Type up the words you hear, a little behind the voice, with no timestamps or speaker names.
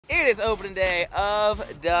It is opening day of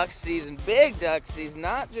duck season, big duck season,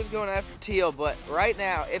 not just going after teal, but right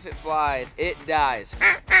now, if it flies, it dies.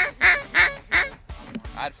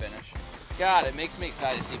 I'd finish. God, it makes me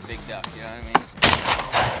excited to see big ducks, you know what I mean?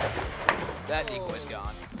 That decoy's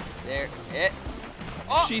gone. There, it.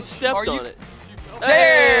 Oh, she stepped on it.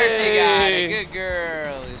 There, she got it. Good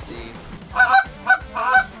girl, Lucy.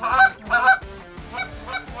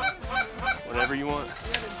 Whatever you want.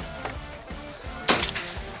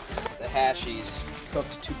 The hashies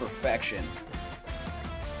cooked to perfection.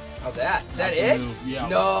 How's that? Is that it? Yeah.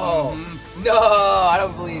 No. No, I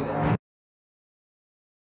don't believe it.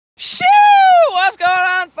 Shoo! What's going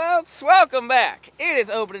on, folks? Welcome back. It is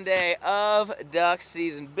opening day of duck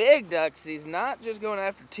season, big duck season, not just going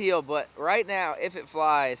after teal, but right now, if it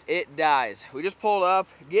flies, it dies. We just pulled up,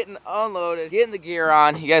 getting unloaded, getting the gear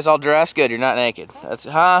on. You guys all dressed? Good, you're not naked. That's,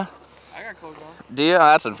 huh? I got clothes on. Do you? Oh,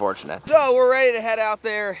 that's unfortunate. So we're ready to head out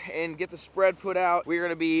there and get the spread put out. We're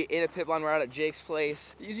gonna be in a pit line. We're out at Jake's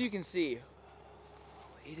place. As you can see,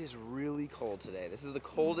 it is really cold today. This is the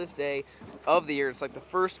coldest day of the year. It's like the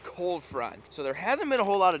first cold front. So there hasn't been a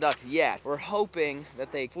whole lot of ducks yet. We're hoping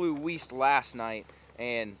that they flew west last night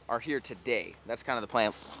and are here today. That's kind of the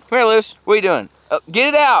plan. Come here, Luce. What are you doing? Oh, get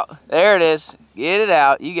it out. There it is. Get it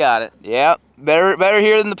out. You got it. Yep. Better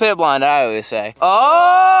here than the pit blind, I always say.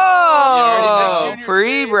 Oh,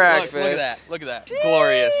 pre-breakfast. Look at that. Look at that. Jeez.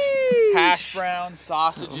 Glorious. Hash brown,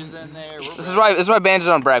 sausages in there. This is why Banjo's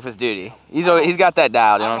on breakfast duty. He's got that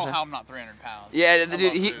dialed. You know what I'm saying? How I'm not 300 pounds. Yeah,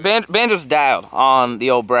 dude, Banjo's dialed on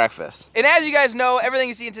the old breakfast. And as you guys know, everything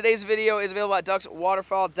you see in today's video is available at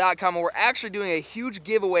duckswaterfowl.com, and we're actually doing a huge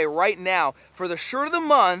giveaway right now for the shirt of the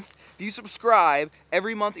month. If you subscribe,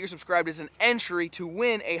 every month that you're subscribed is an entry to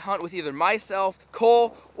win a hunt with either myself,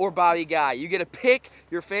 Cole, or Bobby Guy. You get to pick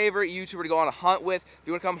your favorite YouTuber to go on a hunt with. If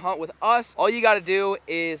you want to come hunt with us, all you got to do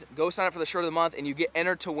is go sign up for the shirt of the month and you get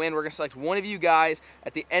entered to win. We're going to select one of you guys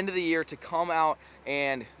at the end of the year to come out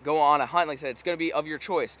and go on a hunt. Like I said, it's going to be of your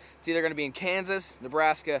choice. It's either going to be in Kansas,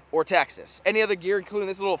 Nebraska, or Texas. Any other gear, including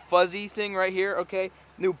this little fuzzy thing right here, okay?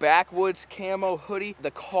 New backwoods camo hoodie. The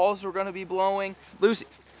calls we're going to be blowing. Lucy,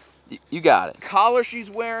 you got it. Collar she's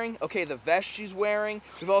wearing, okay, the vest she's wearing.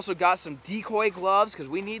 We've also got some decoy gloves because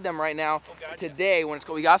we need them right now today when it's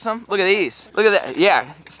cold. We got some? Look at these. Look at that.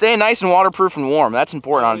 Yeah, staying nice and waterproof and warm. That's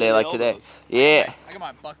important on a day like today. Yeah. I got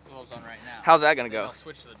my buck gloves on right now. How's that gonna go? I'll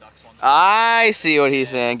switch to the ducks one. I see what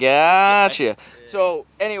he's saying. Gotcha. So,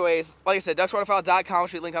 anyways, like I said, duckswaterfowl.com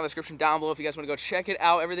should be linked on the description down below if you guys want to go check it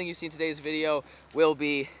out. Everything you see in today's video will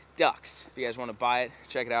be ducks. If you guys want to buy it,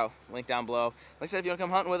 check it out. Link down below. Like I said, if you want to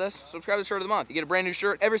come hunting with us, subscribe to the shirt of the month. You get a brand new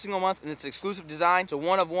shirt every single month, and it's an exclusive design. So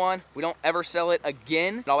one of one. We don't ever sell it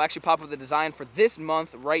again. I'll actually pop up the design for this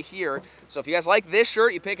month right here. So if you guys like this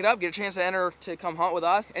shirt, you pick it up, get a chance to enter to come hunt with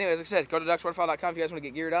us. Anyways, like I said, go to duckswaterfowl.com if you guys want to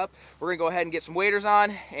get geared up. We're going to go ahead and get some waders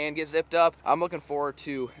on and get zipped up. I'm looking forward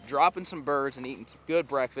to dropping some birds and eating some good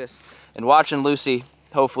breakfast and watching Lucy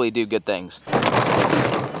hopefully do good things.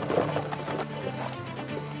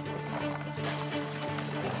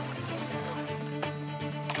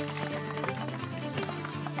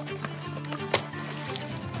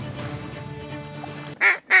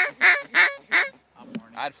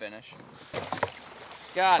 I'd finish.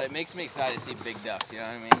 God, it makes me excited to see big ducks, you know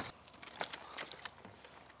what I mean?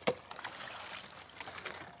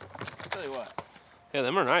 I'll tell you what. Yeah,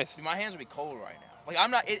 them are nice. Dude, my hands would be cold right now. Like,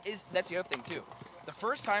 I'm not, that's the other thing too. The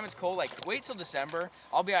first time it's cold, like, wait till December,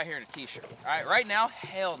 I'll be out here in a t-shirt. All right, right now,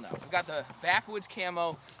 hell no. I've got the backwoods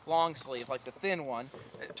camo long sleeve, like the thin one.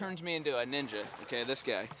 It turns me into a ninja, okay, this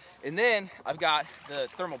guy. And then I've got the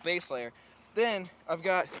thermal base layer. Then I've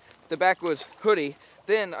got the backwoods hoodie.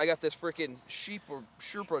 Then I got this freaking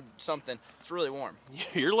Sherpa something. It's really warm.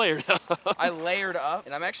 You're layered up. I layered up,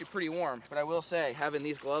 and I'm actually pretty warm. But I will say, having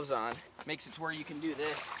these gloves on makes it to where you can do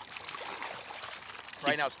this.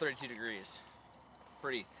 Right now it's 32 degrees.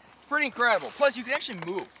 Pretty incredible. Plus, you can actually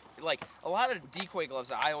move. Like, a lot of decoy gloves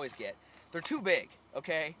that I always get, they're too big,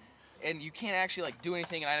 okay? And you can't actually, like, do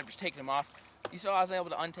anything, and I end up just taking them off. You saw I was able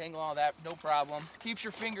to untangle all that, no problem. Keeps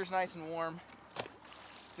your fingers nice and warm.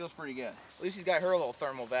 Feels pretty good. Lucy's got her little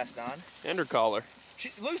thermal vest on. And her collar.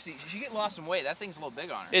 Lucy, she get lost some weight. That thing's a little big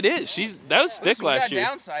on her. It is. That was thick last year.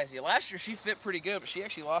 Downsize you. Last year she fit pretty good, but she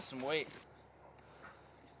actually lost some weight.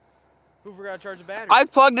 Who forgot to charge the battery? I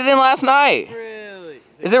plugged it in last night. Really?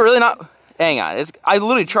 Is it really not? Hang on. I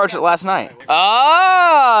literally charged it last night.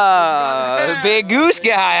 Oh, big goose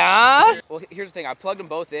guy, huh? Well, here's the thing. I plugged them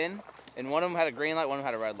both in, And one of them had a green light, one of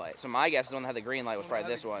them had a red light. So my guess is the one that had the green light was probably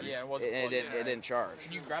this one. Yeah, it didn't charge.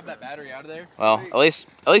 Can you grab that battery out of there? Well, at least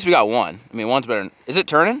we got one. I mean, one's better. Is it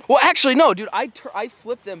turning? Well, actually, no, dude. I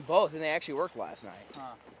flipped them both, and they actually worked last night. Huh.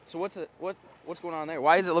 So what's going on there?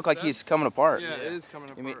 Why does it look like he's coming apart? Yeah, it is coming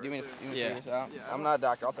apart. Do you mean to figure this out? Yeah, I'm not a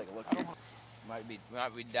doctor. I'll take a look. We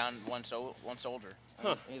might be down one soldier.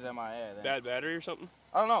 Huh. He's MIA. Then. Bad battery or something?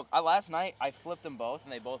 I don't know. Last night I flipped them both,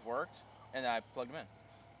 and they both worked, and then I plugged them in.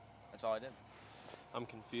 That's all I did. I'm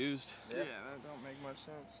confused. Yeah, that don't make much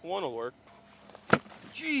sense. One will work.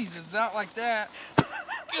 Jesus, not like that.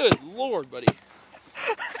 Good Lord, buddy.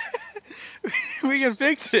 We can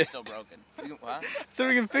fix it. It's still broken. What? So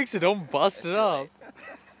we can fix it. Don't bust it up.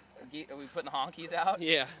 Are we putting the honkies out?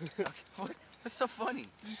 Yeah. That's so funny.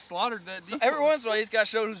 You slaughtered that. So every once in a while, he's got to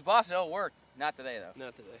show who's boss, and it'll work. Not today, though.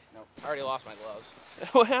 Not today. Nope. I already lost my gloves.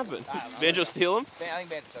 What happened? I don't know. Banjo steal them? I think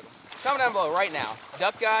Banjo took them. Comment down below right now.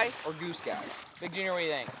 Duck guy or goose guy? Big Junior, what do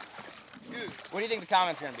you think? Goose. What do you think the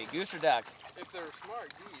comments are going to be? Goose or duck? If they're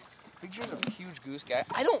smart, geese. Big Junior's a huge goose guy.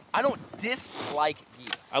 I don't dislike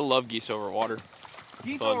geese. I love geese over water.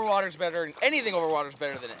 Geese Fun. over water is better. Anything over water is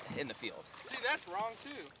better than in the field. See, that's wrong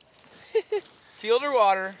too. Field or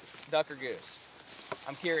water, duck or goose?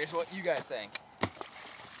 I'm curious what you guys think.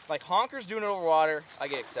 Like honkers doing it over water, I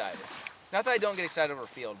get excited. Not that I don't get excited over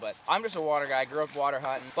field, but I'm just a water guy. I grew up water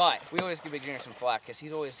hunting. But we always give Big Junior some flack because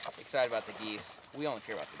he's always excited about the geese. We only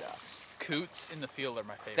care about the ducks. Coots in the field are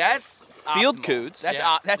my favorite. That's Field optimal. coots? That's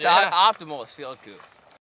Yeah. optimal is field coots.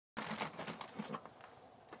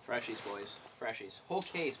 Freshies, boys. Freshies. Whole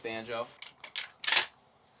case, Banjo.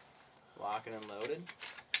 Locking and loaded.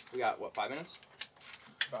 We got, what, 5 minutes?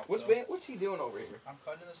 What's he doing over here? I'm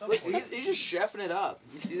cutting this up. Look, he's just chefing it up.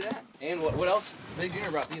 You see that? And what else? Big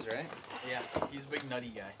Junior brought these, right? Yeah, he's a big nutty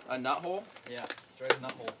guy. A nut hole? Yeah, drives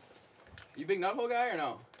nut hole. You a big nut hole guy or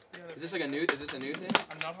no? Yeah, Is this like a new? Is this a new thing?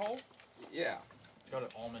 a nut hole? Yeah. It's got an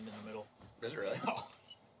almond in the middle. Does it really? Oh,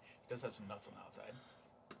 it does have some nuts on the outside.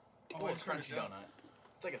 Oh, Oh, I it's heard crunchy it. donut.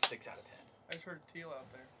 It's like a 6 out of 10. I just heard a teal out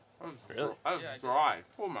there. Really? That's Yeah, I dry.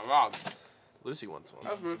 Oh my god. Lucy wants one.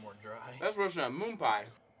 That's It's more dry. That's worse than a moon pie.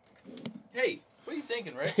 Hey, what are you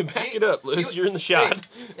thinking, Rick? Back it up, Lucy. You're in the shot.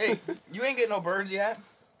 Hey, you ain't getting no birds yet?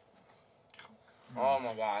 Oh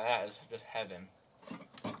my god, that is just heaven.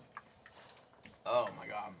 Oh my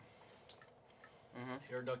god.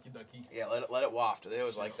 Here, ducky, ducky. Yeah, let it waft. They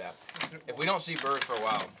always like that. If we don't see birds for a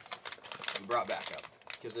while, we brought back up.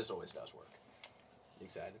 Because this always does work. You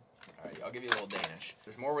excited? Alright, I'll give you a little Danish.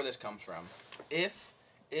 There's more where this comes from. If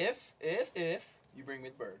you bring me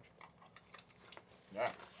the bird.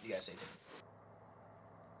 Alright, you guys say it.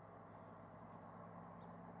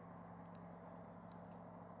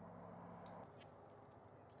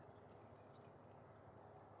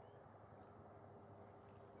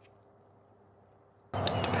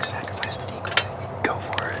 Sacrifice the decoy. Go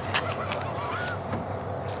for it.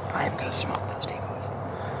 I am gonna smoke those decoys.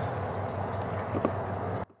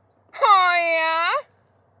 Oh yeah?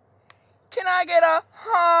 Can I get a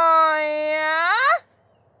oh yeah?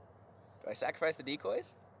 Do I sacrifice the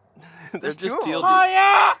decoys? They're just two teal. of them. Oh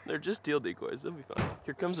yeah! They're just teal decoys. They'll be fine.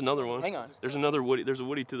 Here comes another one. Hang on. There's another woody. There's a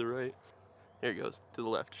woody to the right. There he goes. To the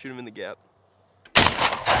left. Shoot him in the gap.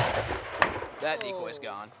 That decoy's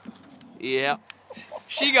gone. Yeah.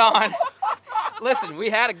 She gone. Listen, we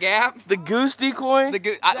had a gap. The goose decoy? The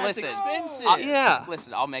goose. That's Listen. expensive. Yeah.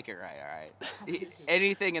 Listen, I'll make it right. All right.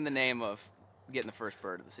 Anything in the name of getting the first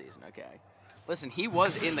bird of the season. Okay. Listen, he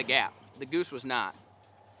was in the gap. The goose was not.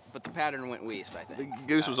 But the pattern went west, I The think.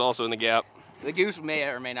 goose was also in the gap. The goose may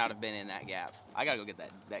or may not have been in that gap. I gotta go get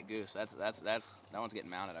that goose. That one's getting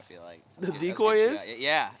mounted. I feel like. The That's a good decoy is? shot.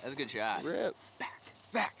 Yeah, that's a good shot. Rip.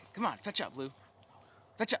 Back. Come on, fetch up, Lou.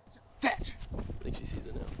 Fetch up. Fetch. I think she sees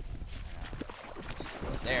it now.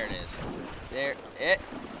 There it is. There it.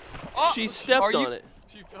 Oh, She stepped are you- on it.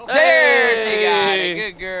 She fell. There she got Hey!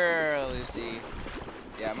 it. Good girl, Lucy.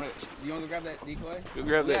 Yeah, you want to go grab that decoy? Go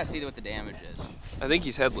grab We that. gotta see what the damage is. I think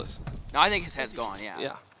he's headless. No, I think his head's gone. Yeah.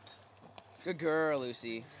 Yeah. Good girl,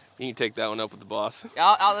 Lucy. You can take that one up with the boss.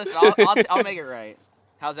 I'll listen. I'll make it right.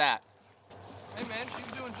 How's that? Hey man,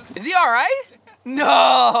 she's doing just. Is he all right?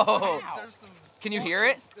 No. There's some. Can you hear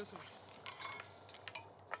it? There's some.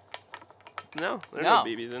 No, there's No. no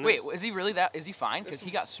BBs in Wait, this. is he really that? Is he fine? Because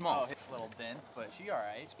he got small. Oh, hit little dents, but she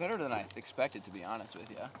alright. It's better than I expected, to be honest with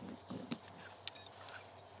you.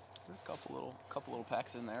 There's a couple little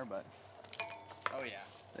pecks in there, but Oh yeah.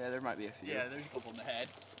 yeah, there might be a few. Yeah, there's a couple in the head.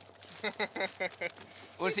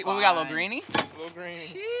 What we got, a little greenie? Little green.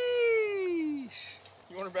 Sheesh.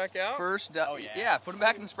 You want her back out? First, Oh, yeah. yeah, put him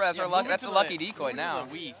back in the spread. That's a lucky decoy now.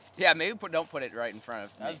 Yeah, maybe don't put it right in front of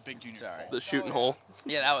me. That was Big Junior. Sorry. The shooting hole.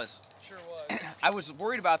 Yeah, that was. Sure was. I was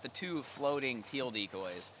worried about the 2 floating teal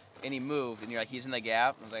decoys, and he moved, and you're like, he's in the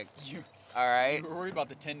gap. I was like, all right. You were worried about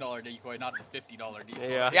the $10 decoy, not the $50 decoy.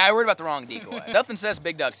 Yeah. Yeah, I worried about the wrong decoy. Nothing says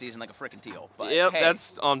big duck season like a freaking teal. But Yep, hey,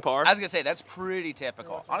 that's on par. I was gonna say that's pretty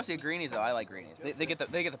typical. Honestly, greenies though, I like greenies. They get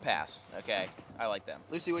the pass. Okay, I like them.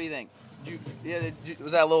 Lucy, what do you think?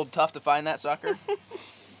 Was that a little tough to find that sucker?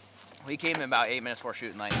 We came in about 8 minutes before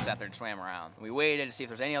shooting light and sat there and swam around. We waited to see if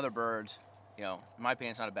there's any other birds. You know, in my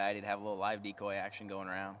opinion, it's not a bad idea to have a little live decoy action going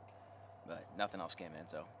around, but nothing else came in.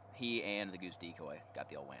 So he and the goose decoy got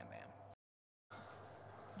the old wham bam.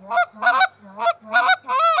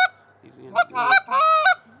 Easy and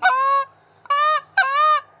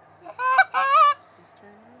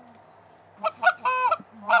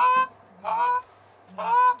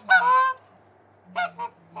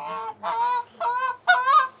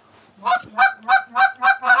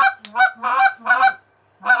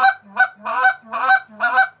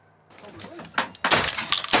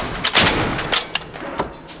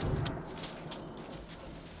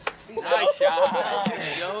Nice shot. There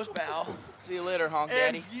he goes, pal. See you later, honk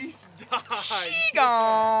daddy. Geese died. She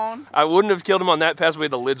gone. I wouldn't have killed him on that pass. We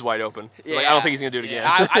had the lids wide open. Like, I don't think he's gonna do it again.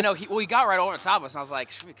 I know. He got right over the top of us, and I was like,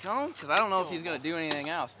 should we kill him? Because I don't know if he's gonna do anything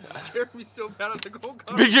else. It scared me so bad at the goal.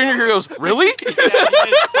 Big Junior goes, really? He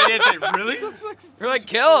did say, really? We're like,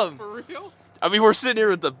 kill him. For real? I mean, we're sitting here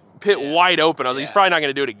with the pit wide open. I was like, he's probably not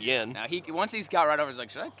gonna do it again. Now once he's got right over, he's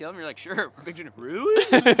like, should I kill him? You're like, sure. Big Junior, really?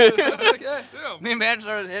 Yeah. Me and Badger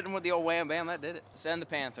started hitting him with the old wham bam. That did it. Send the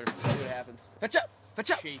Panther. See what happens. Fetch up.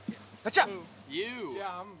 Fetch up. Fetch up. You. Yeah,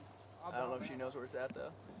 I don't know if she knows where it's at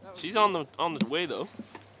though. She's on the way though.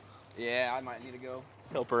 Yeah, I might need to go.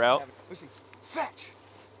 Help her out. Lucy, fetch.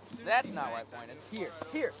 That's not where I pointed. Here,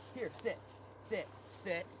 sit, sit, sit,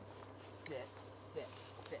 sit, sit,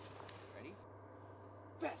 sit. Ready?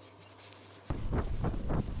 Fetch.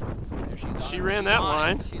 There, she's on She it. ran She's that on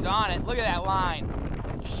line. it. She's on it. Look at that line.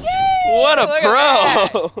 What a Look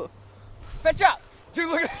at pro! Fetch up. Dude,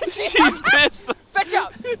 look at that. She's pissed. Fetch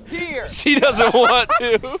up. Here. She doesn't want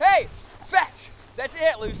to. Hey, fetch. That's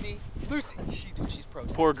it, Lucy. Lucy. She's pro.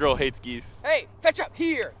 Poor girl hates geese. Hey, fetch up.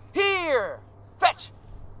 Here. Here. Fetch.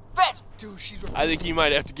 Fetch. Dude, she's refusing. I think you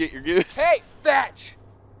might have to get your goose. Hey, fetch.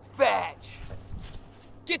 Fetch.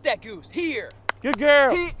 Get that goose. Here. Good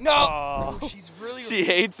girl. No. Aw. Dude, she's really She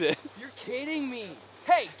hates it. You're kidding me.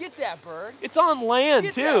 Hey, get that bird. It's on land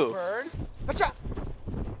Get too. that bird. Fetch up.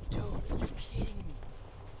 Dude, you're kidding me.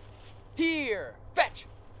 Here. Fetch.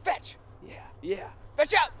 Fetch. Yeah.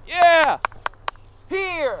 Fetch up. Yeah.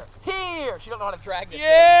 Here. Here. She don't know how to drag this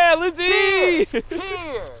Yeah, Lucy. thing.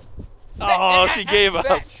 Here. Oh, she gave up.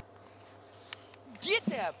 Fetch. Get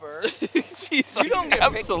that bird. She's You like, don't get to pick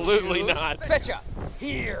and absolutely choose. not. Fetch up.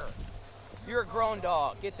 Here. You're a grown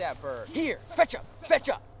dog. Get that bird. Here. Fetch up. Fetch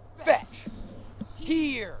up. Fetch.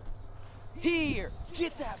 Here. Here.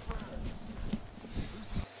 Get that bird.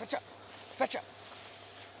 Fetch up. Fetch up.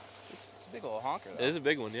 It's a big old honker It though. is a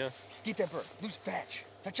big one, yeah. Get that bird. Loose fetch.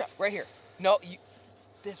 Fetch up. Right here. No, you.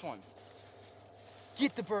 This one.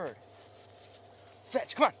 Get the bird.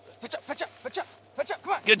 Fetch. Come on. Fetch up. Fetch up. Fetch up. Fetch up.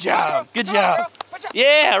 Come on. Good Come on, job. girl. Good Come on, job. girl. Fetch up.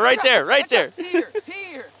 Yeah, right Fetch there. up. Right Fetch there. up. Here.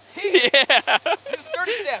 Here. Here. Just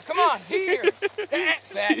 30 steps. Come on. Here.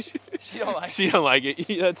 Fetch. She don't like it. She don't like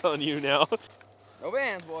it. That's on you now. No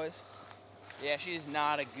bands, boys. Yeah, she's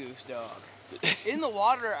not a goose dog. In the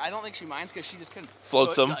water, I don't think she minds because she just couldn't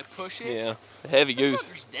Floats them. like push it. Yeah. A heavy This goose.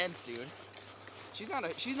 sucker's dense, dude. She's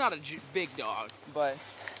not a big dog, but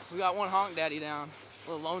we got one honk daddy down.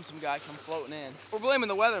 A little lonesome guy come floating in. We're blaming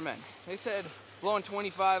the weathermen. They said blowing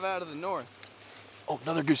 25 out of the north. Oh,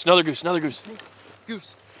 another goose. Another goose. Another goose.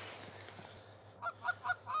 Goose.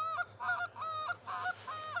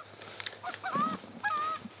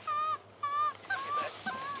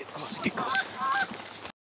 Get close. Get close.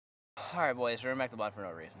 All right, boys, we're back to blind for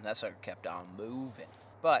no reason. That sucker kept on moving.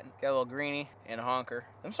 But got a little greenie and a honker.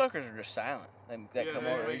 Them suckers are just silent. That Yeah, come they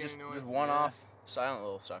over, don't they make just any noise, one yeah. off silent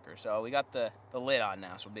little sucker. So we got the lid on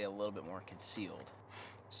now, so we'll be a little bit more concealed.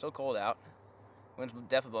 It's still cold out. Wind's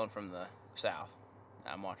definitely blowing from the south.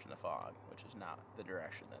 I'm watching the fog, which is not the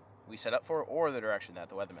direction that we set up for or the direction that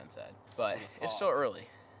the weatherman said. But it's still early.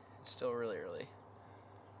 It's still really early.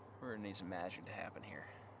 We're gonna need some magic to happen here.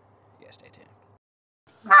 Yeah, stay tuned.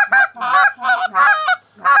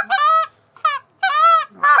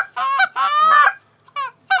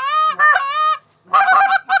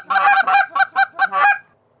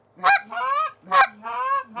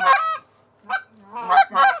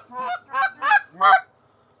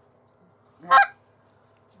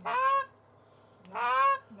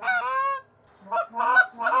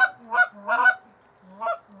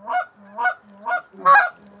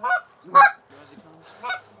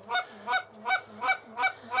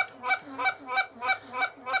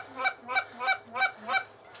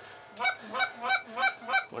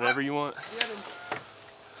 Whenever you want.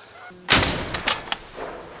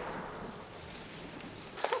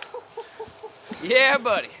 Yeah,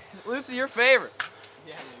 buddy. Lucy, your favorite.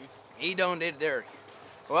 Yeah, dude. He done did dirty.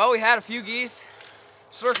 Well, we had a few geese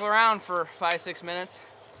circle around for 5-6 minutes.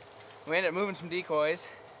 We ended up moving some decoys.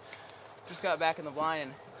 Just got back in the blind,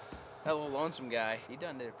 and that little lonesome guy, he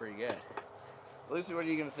done did it pretty good. Lucy, what are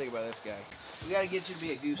you gonna think about this guy? We gotta get you to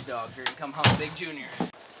be a goose dog here and come hunt Big Junior.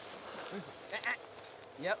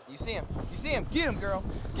 Yep, you see him. You see him. Get him, girl.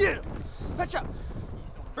 Get him. Fetch up.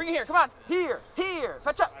 Bring it here. Come on. Here.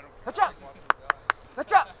 Fetch up. Fetch up.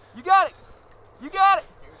 Fetch up. You got it. You got it.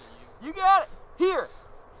 You got it. Here.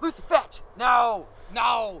 Lucy, fetch. No.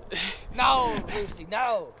 No. No, Lucy.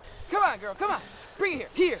 No. Come on, girl. Come on. Bring it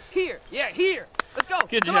here. Here. Yeah, here. Let's go.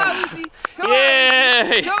 Good Come job. on, Lucy. Come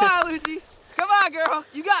Yay! on. Come on, Lucy. Come on, girl.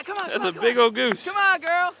 You got it. Come on. That's come on, a big old goose. Come on,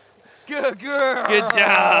 girl. Good girl. Good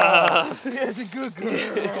job. That's a good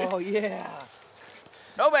girl. Yeah.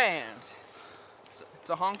 No bands. It's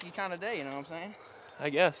a honky kind of day, you know what I'm saying? I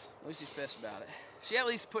guess. Lucy's pissed about it. She at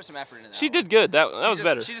least put some effort into that. She one. did good. That was She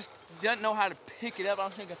better. just doesn't know how to pick it up. I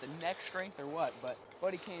don't think got the neck strength or what, but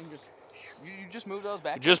Buddy came just, you just move those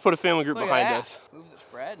back. Just put a family group Look at behind that. us. Move the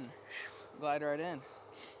spread and glide right in.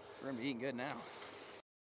 We're gonna be eating good now.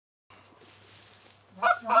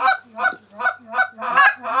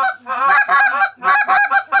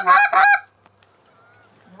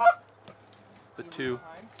 The two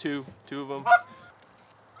of them.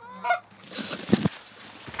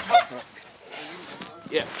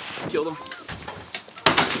 Yeah, killed him.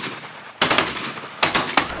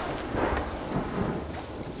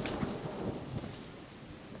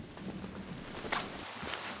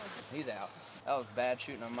 He's out. That was bad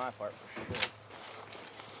shooting on my part for sure.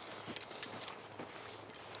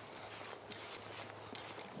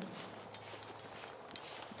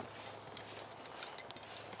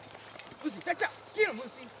 Lucy, fetch up! Get him, Lucy!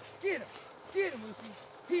 Get him! Get him,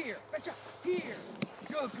 Lucy! Here! Fetch up! Here!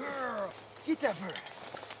 Good girl! Get that bird!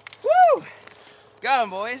 Woo! Got him,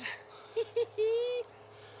 boys! Look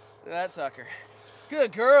at that sucker.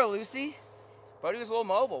 Good girl, Lucy. Buddy was a little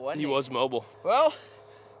mobile, wasn't he? He was mobile. Well,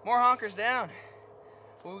 more honkers down.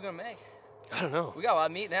 What are we gonna make? I don't know. We got a lot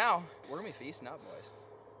of meat now. We're gonna be feasting up, boys.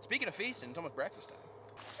 Speaking of feasting, it's almost breakfast time.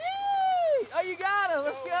 Sheesh! Oh, you got him!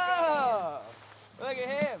 Let's go! Look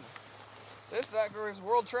at him. This sucker is a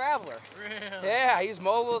world traveler. Really? Yeah, he's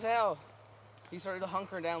mobile as hell. He started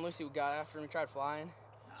hunkering down. Lucy got after him. He tried flying.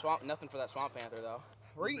 Swamp, nothing for that swamp panther though.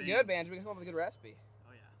 We're eating good, Banjo. We can come up with a good recipe.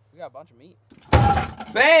 Oh, yeah. We got a bunch of meat.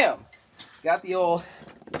 Bam! Got the old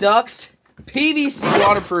Ducks PVC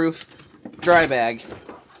waterproof dry bag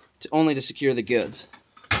only to secure the goods.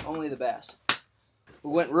 Only the best.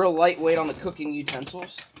 We went real lightweight on the cooking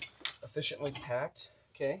utensils. Efficiently packed.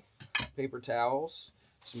 Okay. Paper towels,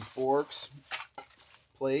 some forks,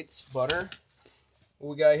 plates, butter.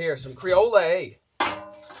 What we got here? Some Creole.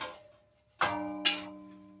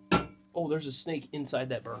 Oh, there's a snake inside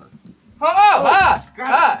that burner. Oh! Ah!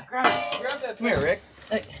 Ah! Grab that. Come here, Rick.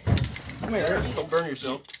 Hey. Come here, Rick. Don't burn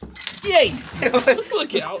yourself. Yay!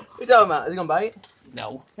 Look out. What you talking about? Is he gonna bite?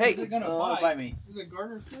 No. Hey, Is it gonna Don't bite me. Is it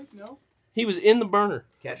garter snake? No. He was in the burner.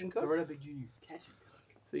 catch and cook. Throw it up, Big Junior. Catch it.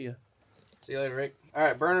 See ya. See you later, Rick. All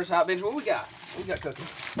right, burners, hot binge. What we got? What we got cooking?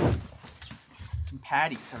 Some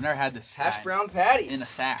patties. I've never had this. Hash kind. brown patties. In a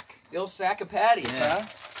sack. The old sack of patties, Yeah.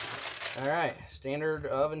 huh? All right, standard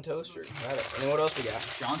oven toaster. Right. And then what else we got?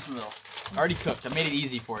 Johnsonville. Already cooked. I made it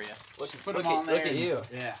easy for you. Look Put look them on at, there. Look at you.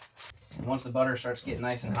 Yeah. Once the butter starts getting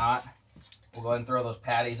nice and hot, we'll go ahead and throw those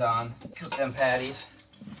patties on. Cook them patties.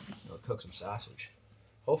 We'll cook some sausage.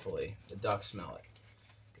 Hopefully, the ducks smell it,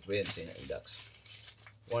 because we haven't seen any ducks.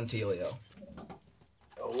 One Telio.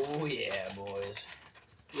 Oh yeah, boys.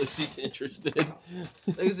 Lucy's interested.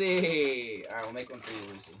 Lucy! All right, we'll make one for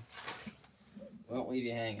you, Lucy. We won't leave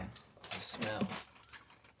you hanging. The smell.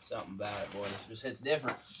 Something about it, boys. It just hits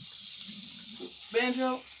different.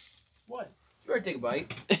 Banjo, What? you ready to take a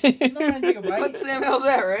bite? I'm not gonna take a bite. What Sam hell's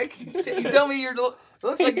that, Rick? You tell me your. It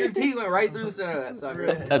looks like your teeth went right through the center of that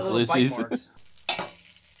sucker. That's Little bite Lucy's. marks.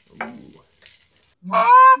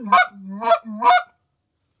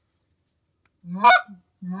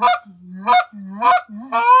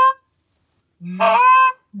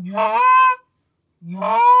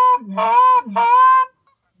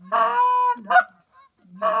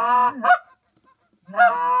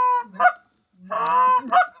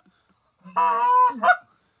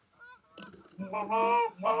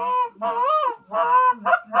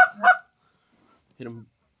 Hit him.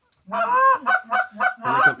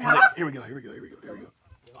 Here we go.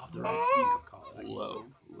 Off the right. Low.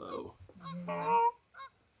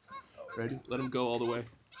 Ready? Let him go all the way.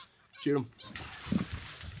 Shoot him.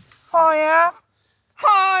 Oh yeah?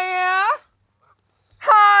 Oh yeah?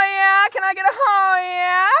 Oh yeah? Can I get a oh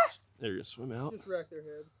yeah? They're gonna swim out. Just wreck their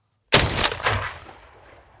heads.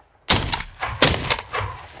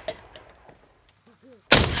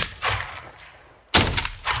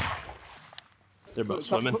 They're both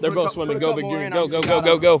swimming. They're both swimming. Go, Big Junior. Go, go, go,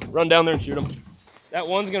 go, go. Run down there and shoot them. That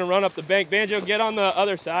one's gonna run up the bank. Banjo, get on the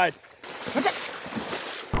other side.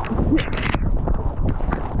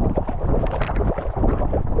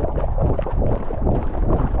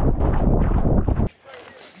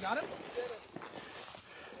 Got him?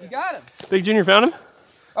 You got him. Big Junior found him?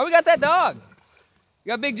 Oh, we got that dog. We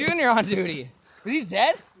got Big Junior on duty. Was he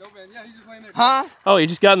dead? No, man. Yeah, he's just laying there. Huh? Oh, he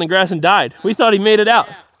just got in the grass and died. We thought he made it out.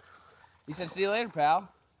 He said, see you later, pal.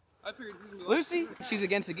 I figured he was gonna be Lucy, she's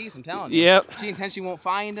against the geese, I'm telling you. Yep. She intends she won't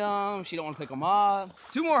find them. She don't want to pick them up.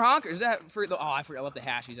 2 more honkers. Is that for the, oh, I forgot what the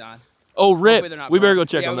hash he's on. Oh, rip. Hopefully they're not We better go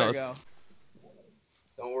burnt. check Yeah, on we those. better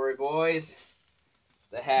go. Don't worry, boys.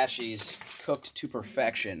 The hashies cooked to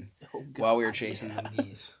perfection while we were chasing the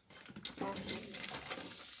geese.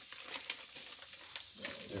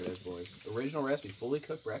 There it is, boys. Original recipe, fully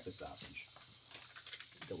cooked breakfast sausage.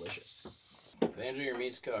 Delicious. Banjo, your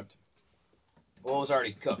meat's cooked. Well, it was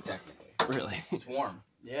already cooked, technically. Really? It's warm.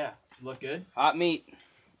 Yeah, look good. Hot meat.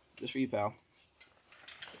 Just for you, pal.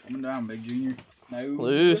 Coming down, Big Junior. No.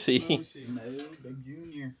 Lucy. No, Big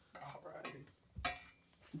Junior.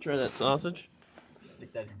 Try that sausage.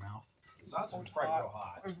 Stick that in your mouth. The sausage is probably real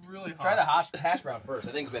hot. It's really hot. Try the hash brown first.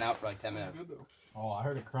 I think it's been out for like 10 minutes. Oh, I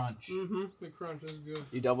heard a crunch. Mm-hmm. The crunch is good.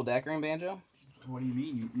 You double deckering, Banjo? What do you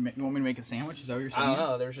mean? You want me to make a sandwich? Is that what you're saying? I don't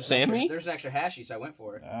know. There's just Sammy? there's an extra hashy, so I went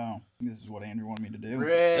for it. Oh, this is what Andrew wanted me to do.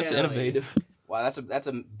 Really? That's innovative. Wow, that's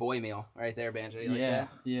a boy meal right there, Banjo. You like Yeah, that?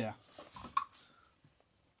 yeah.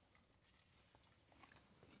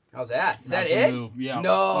 How's that? Is that That's a it? move, yeah.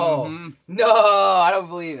 No. Mhm. No, I don't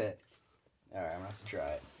believe it. All right, I'm gonna have to try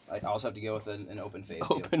it. Like, I also have to go with an open face.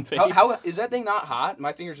 Open too. face. How is that thing not hot?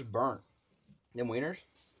 My fingers just burnt. Them wieners?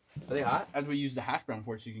 Are they hot? That's what we use the hash brown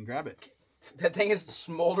for, so you can grab it. That thing is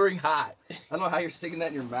smoldering hot. I don't know how you're sticking that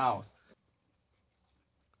in your mouth.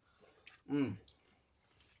 Mmm.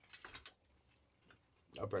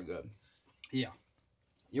 That's pretty good. Yeah.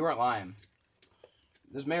 You weren't lying.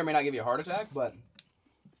 This may or may not give you a heart attack, but...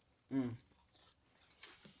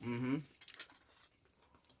 Mm-hmm.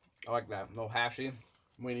 I like that. Little hashy.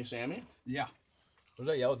 Weenie Sammy. Yeah. Where's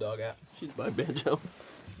that yellow dog at? She's by Banjo.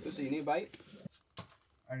 Lucy, you need a bite?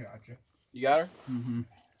 I got you. You got her? Mm-hmm.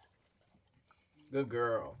 Good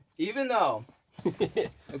girl. Even though I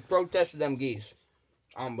protested them geese,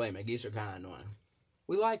 I don't blame it. Geese are kind of annoying.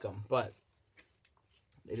 We like them, but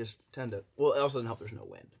they just tend to... Well, it also doesn't help there's no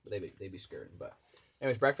wind, but they be scared. But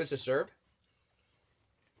anyways, breakfast is served.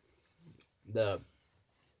 The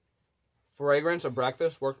fragrance of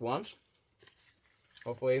breakfast worked once.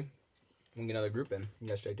 Hopefully, we can get another group in. You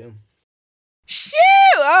guys stay tuned. Shoo!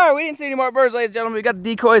 Alright, we didn't see any more birds, ladies and gentlemen. We got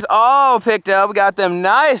the decoys all picked up. We got them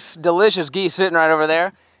nice, delicious geese sitting right over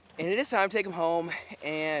there. And it is time to take them home.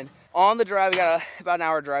 And on the drive, we got about an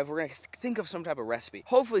hour drive. We're going to think of some type of recipe.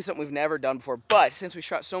 Hopefully something we've never done before. But since we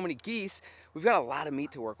shot so many geese, we've got a lot of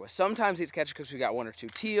meat to work with. Sometimes these catch cooks, we got 1 or 2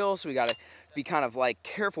 teal, so we got to be kind of like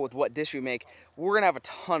careful with what dish we make. We're gonna have a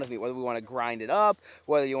ton of meat, whether we want to grind it up,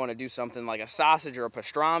 whether you want to do something like a sausage or a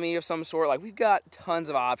pastrami of some sort. Like, we've got tons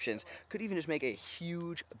of options. Could even just make a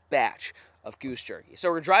huge batch of goose jerky. So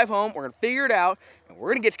we're gonna drive home, we're gonna figure it out, and we're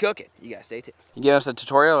gonna get to cooking. You guys stay tuned. You give us a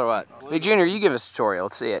tutorial or what? Big Junior, you give us a tutorial.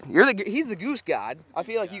 Let's see it. He's the goose god. I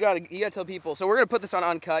feel like you gotta tell people. So we're gonna put this on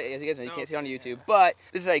uncut. As you guys know, you can't see it on YouTube, but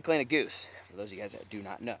this is how you clean a goose. For those of you guys that do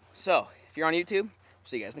not know. So if you're on YouTube, we'll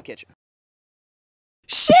see you guys in the kitchen.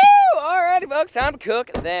 Shoo! Alrighty, folks, time to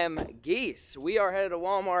cook them geese. We are headed to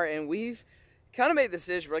Walmart, and we've kind of made the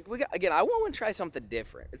decision. We're like, again, I want to try something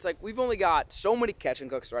different. It's like we've only got so many catch and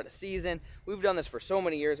cooks throughout the season. We've done this for so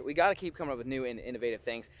many years. We got to keep coming up with new and innovative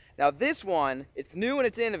things. Now, this one, it's new and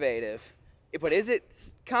it's innovative, but is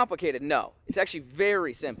it complicated? No. It's actually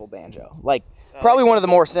very simple, Banjo. Like, probably one of the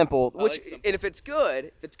more simple. And if it's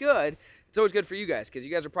good, it's always good for you guys, because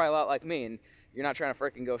you guys are probably a lot like me, and you're not trying to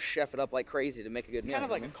freaking go chef it up like crazy to make a good meal. Kind of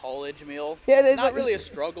like a college meal. Yeah, it's not like, really a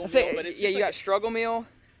struggle meal, but it's yeah. just You got struggle meal,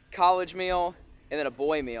 college meal, and then a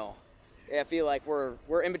boy meal. Yeah, I feel like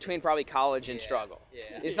we're in between probably college and struggle.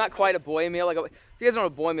 Yeah. It's not quite a boy meal. Like, if you guys don't know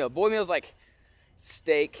a boy meal is like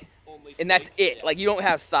steak, and that's it. Yeah. Like, you don't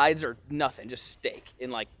have sides or nothing, just steak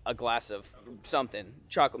in like a glass of something,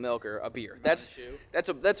 chocolate milk or a beer. That's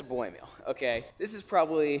a boy meal. Okay, this is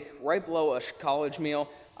probably right below a college meal.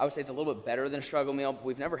 I would say it's a little bit better than a struggle meal, but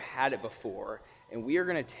we've never had it before. and we are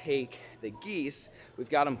gonna take the geese. We've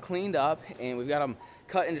got them cleaned up, and we've got them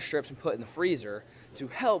cut into strips and put in the freezer to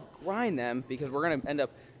help grind them, because we're gonna end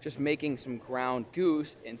up just making some ground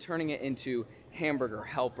goose and turning it into hamburger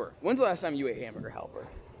helper. When's the last time you ate hamburger helper?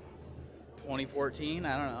 2014,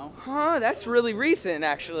 I don't know. Huh, that's really recent,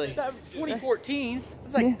 actually. 2014?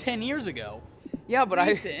 That's like 10 years ago. Yeah, but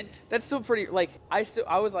Recent. that's still pretty, like, I was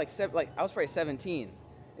probably 17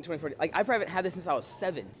 in 2014. Like, I probably haven't had this since I was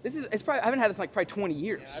 7. I haven't had this in like probably 20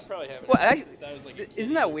 years. I probably haven't. Well, had it since I was like a kid.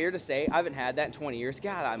 Isn't that weird to say? I haven't had that in 20 years.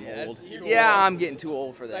 God, I'm Yeah, old. you're Yeah, old. I'm getting too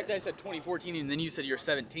old for The fact that I this. said 2014 and then you said you're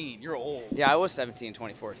 17. You're old. Yeah, I was 17 in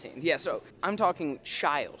 2014. Yeah, so I'm talking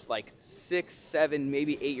child, like 6, 7,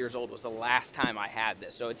 maybe 8 years old was the last time I had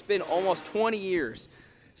this. So it's been almost 20 years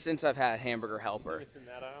since I've had hamburger helper. It's in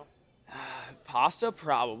that aisle. Pasta,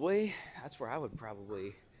 probably. That's where I would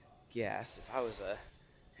probably guess if I was a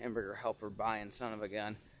hamburger helper buying son of a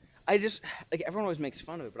gun. I just, like, everyone always makes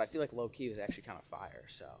fun of it, but I feel like low-key is actually kind of fire,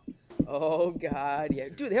 so. Oh, God, yeah.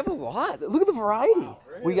 Dude, they have a lot. Look at the variety. Wow,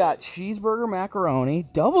 really? We got cheeseburger macaroni,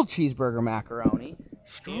 double cheeseburger macaroni,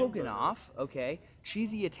 stroganoff, okay,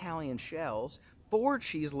 cheesy Italian shells,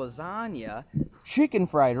 4-cheese lasagna, chicken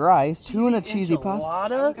fried rice, tuna cheesy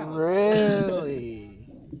pasta. Really?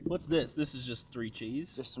 What's this? This is just 3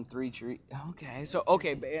 cheese. Just some 3 cheese. Okay, so,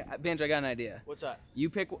 okay, Banjo, I got an idea. What's that? You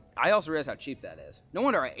pick. I also realize how cheap that is. No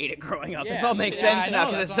wonder I ate it growing up. Yeah, This all makes yeah, sense I now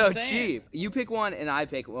know, because it's that's so what I'm saying. cheap. You pick one and I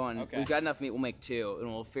pick one. Okay. We've got enough meat. We'll make 2 and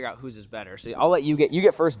we'll figure out whose is better. So I'll let you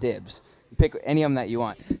get first dibs. Pick any of them that you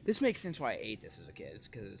want. This makes sense why I ate this as a kid. It's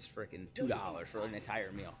because it's freaking $2 for an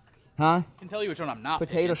entire meal. Huh? I can tell you which one I'm not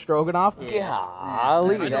Potato picking. stroganoff.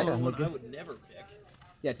 Golly, I that know doesn't look I good. would never pick.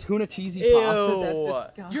 Yeah, tuna cheesy Ew. pasta. That's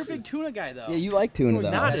disgusting. You're a big tuna guy, though. Yeah, you like tuna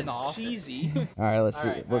though. Not Not in the office. cheesy. All right, let's see.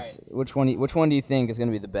 All right. Which one do you think is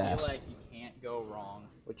gonna be the I best? feel like you can't go wrong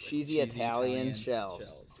With cheesy Italian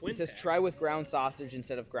shells. It says try with ground sausage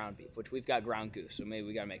instead of ground beef, which we've got ground goose, so maybe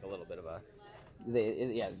we gotta make a little bit of a.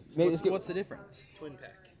 Yeah, maybe What's the difference? Twin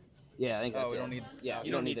pack. Yeah, I think that's we it. don't need. Yeah, no,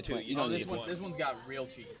 you don't need the twin. You Oh, don't this need one. one. This one's got real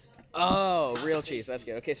cheese. Oh, real cheese. That's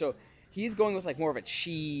good. Okay, so he's going with like more of a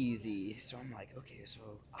cheesy. So I'm like, okay, so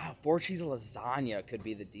 4-cheese lasagna could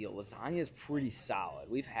be the deal. Lasagna is pretty solid.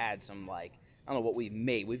 We've had some like I don't know what we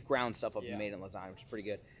made. We've ground stuff up and made in lasagna, which is pretty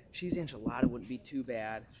good. Cheese enchilada wouldn't be too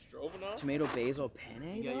bad. Stroganoff. Tomato basil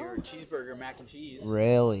penne. You got though? your cheeseburger mac and cheese.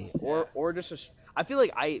 Really? Or just a. I feel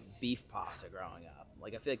like I ate beef pasta growing up.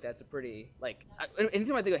 Like I feel like that's a pretty like.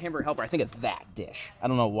 Anytime I think of hamburger helper, I think of that dish. I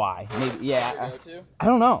don't know why. Maybe yeah. Go-to? I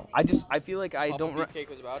don't know. I feel like I don't. Beefcake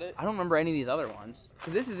was about it. I don't remember any of these other ones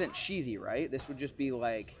because this isn't cheesy, right? This would just be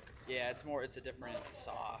like. Yeah, it's more. It's a different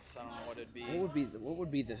sauce. I don't know what it'd be. What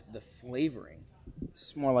would be the flavoring?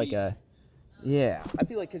 It's more like a. Yeah, I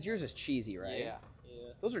feel like because yours is cheesy, right? Yeah.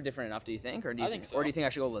 Those are different enough, do you think, or do you I think so. or do you think I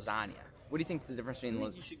should go lasagna? What do you think the difference between?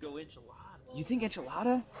 You should go enchilada. You think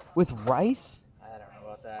enchilada with rice? I don't know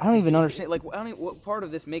about that. I don't even understand. Like, I don't even, what part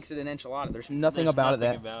of this makes it an enchilada? There's nothing about it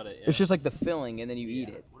that. Yeah. It's just like the filling, and then you eat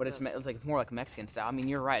it. But it's like more like Mexican style. I mean,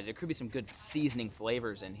 you're right. There could be some good seasoning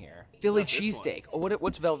flavors in here. Philly cheesesteak. Oh,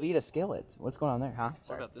 what's Velveeta skillet? What's going on there, huh?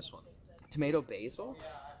 What about this one? Tomato basil?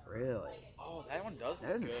 Really? Oh, that one does. That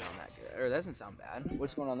look doesn't good. sound that good. Or that doesn't sound bad.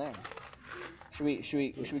 What's going on there? Should we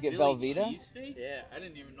get Philly Velveeta? cheesesteak? Yeah, I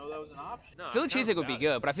didn't even know that was an option. No, Philly I'm down cheesesteak would be about it.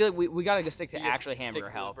 good, but I feel like we gotta just stick to You just actually stick hamburger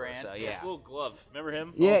to the helper. brand. So This yeah. little glove. Remember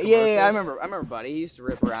him? Yeah, All yeah, I commercials? remember Buddy. He used to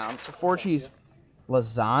rip around. So 4-cheese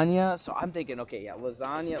lasagna. So I'm thinking, okay, yeah,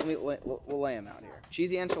 lasagna. We'll lay them out here.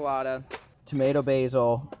 Cheesy enchilada, tomato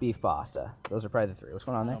basil, beef pasta. Those are probably the 3. What's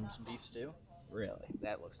going on there? Some beef stew. Really?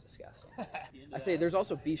 That looks disgusting. I say there's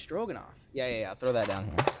also beef stroganoff. Yeah. Throw that down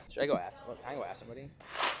here. Should I go ask? Can I go ask somebody?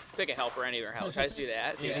 Pick a helper, any of your help. Should I just do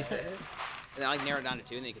that? See what he says. And then I narrow it down to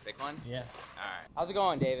 2, and then you can pick one. Yeah. All right. How's it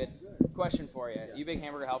going, David? Question for you. You a big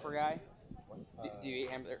hamburger helper guy? Do you eat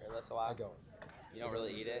hamburger this a lot? I don't. You don't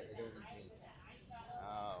really eat it?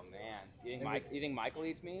 Oh man. You think Michael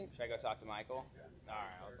eats meat? Should I go talk to Michael? All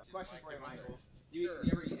right. Question for you, Michael. Do you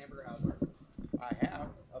ever eat hamburger helper? I have.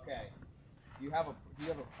 Okay. Do you have a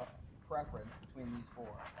preference between these 4?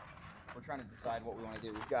 We're trying to decide what we want to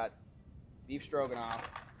do. We've got beef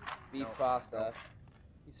stroganoff, beef pasta,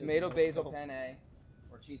 tomato basil penne,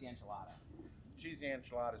 or cheesy enchilada. Cheesy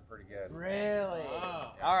enchilada is pretty good. Really?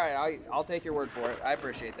 Oh. All right, I'll take your word for it. I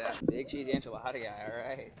appreciate that. Big cheesy enchilada guy. All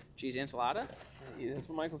right. Cheesy enchilada? Yeah, that's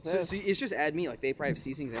what Michael So, said. it's just add meat. Like they probably have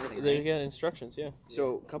seasonings and everything, There right? you got instructions, yeah.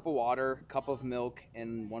 So cup of water, cup of milk,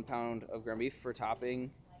 and 1 pound of ground beef for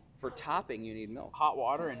topping. For topping, you need milk. Hot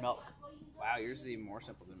water and milk. Wow, yours is even more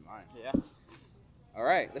simple than mine. Yeah. All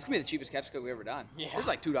right, this could be the cheapest ketchup cook we've ever done. Yeah. This is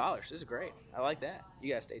like $2. This is great. I like that.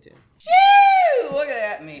 You guys stay tuned. Choo! Look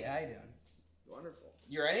at that meat. How you doing? Wonderful.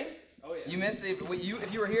 You ready? Oh yeah. You missed it.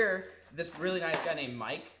 If you were here, this really nice guy named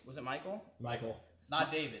Mike. Was it Michael? Michael.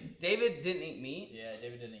 Not David. David didn't eat meat. Yeah,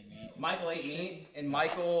 David didn't eat meat. Michael ate meat, and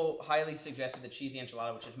Michael highly suggested the cheesy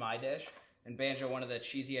enchilada, which is my dish, and Banjo one of the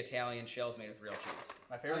cheesy Italian shells made with real cheese.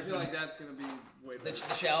 My I favorite. feel like that's gonna be way better.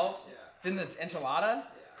 The shells. Yeah. Then the enchilada.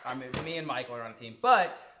 I mean, me and Michael are on a team.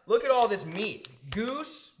 But look at all this meat: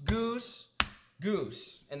 goose, goose,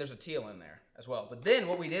 goose, and there's a teal in there as well. But then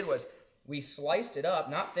what we did was we sliced it up,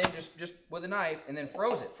 not thin, just with a knife, and then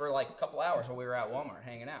froze it for like a couple hours while we were at Walmart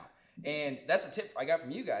hanging out. And that's a tip I got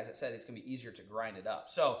from you guys that said it's gonna be easier to grind it up.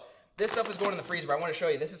 So this stuff is going in the freezer, but I want to show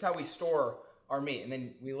you. This is how we store our meat, and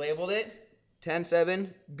then we labeled it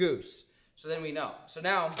 10-7 goose. So then we know. So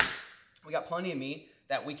now we got plenty of meat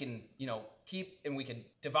that we can, keep, and we can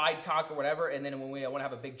divide, conquer, whatever. And then when we want to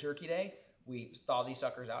have a big jerky day, we thaw these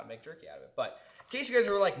suckers out and make jerky out of it. But in case you guys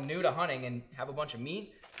are like new to hunting and have a bunch of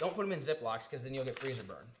meat, don't put them in Ziplocs because then you'll get freezer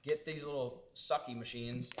burn. Get these little sucky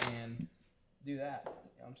machines and do that. You know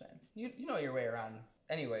what I'm saying? You know your way around.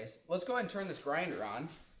 Anyways, let's go ahead and turn this grinder on.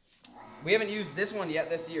 We haven't used this one yet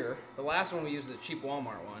this year. The last one we used was the cheap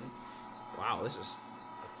Walmart one. Wow, this is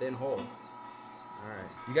a thin hole. All right.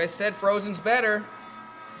 You guys said frozen's better.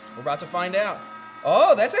 We're about to find out.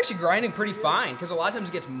 Oh, that's actually grinding pretty fine because a lot of times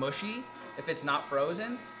it gets mushy if it's not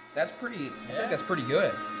frozen. That's pretty, I think that's pretty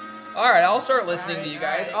good. All right, I'll start listening to you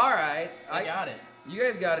guys. All right. I got it. You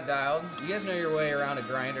guys got it dialed. You guys know your way around a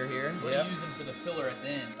grinder here. What are you using for the filler at the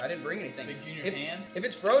end? I didn't bring anything. Big Junior's hand? If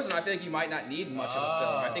it's frozen, I feel like you might not need much of a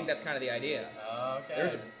filler. I think that's kind of the idea. Okay.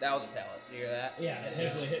 That was a pellet. You hear that? Yeah, it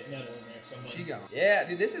definitely hit metal in there somewhere. She going. Yeah,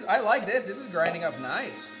 dude, I like this. This is grinding up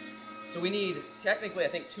nice. So we need, technically, I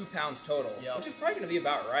think 2 pounds total, which is probably going to be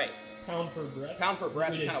about right. Pound per breast. Pound per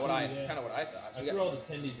breast is kind of what I yeah. thought. So I threw all the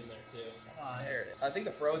tendies in there too. There it is. I think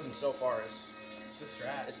the frozen so far is. It's just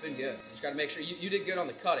strat. It's been good. You just got to make sure you did good on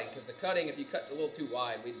the cutting, because the cutting, if you cut a little too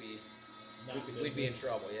wide, we'd be in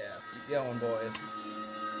trouble. Yeah. Keep going, boys.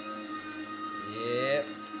 Yep.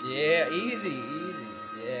 Yeah. Easy.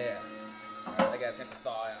 Yeah. All right, that guy's gonna have to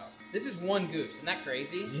thaw out. This is one goose. Isn't that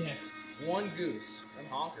crazy? Yeah. One goose. Them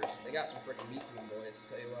honkers. They got some freaking meat to them, boys.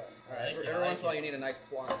 Tell you what. All right. Thank you, Every once in a while, you need a nice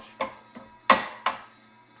plunge.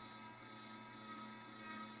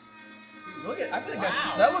 Dude, look at. I think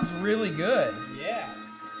that looks really good. Yeah.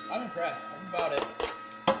 I'm impressed. I'm about it.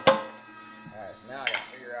 All right. So now I gotta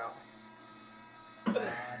figure out.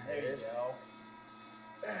 There you go.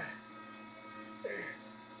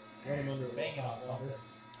 Run them under a Bang it on hot water.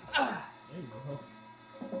 something. There you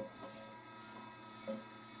go.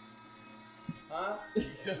 Huh? You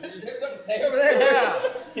have something to say over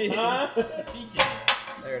there? Yeah.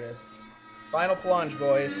 There it is. Final plunge,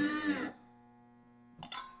 boys.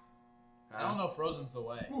 I don't know if frozen's the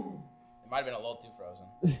way. It might have been a little too frozen.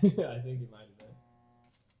 I think it might have been.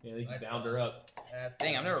 Yeah, I think you bound her up.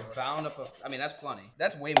 Dang, I've never bound up a... I mean, that's plenty.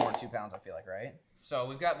 That's way more than 2 pounds, I feel like, right? So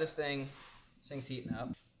we've got this thing. This thing's heating up.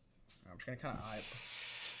 I'm just going to kind of eyeball it.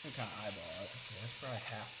 Yeah, that's probably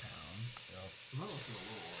 ½ pound. So.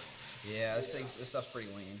 Yeah, this stuff's pretty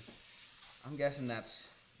lean. I'm guessing that's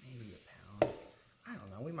maybe a pound. I don't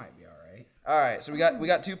know. We might be all right. All right, so we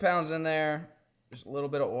got 2 pounds in there. There's a little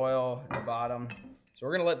bit of oil at the bottom. So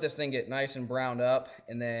we're gonna let this thing get nice and browned up,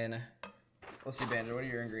 and then let's see, Banjo. What are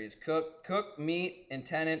your ingredients? Cook meat in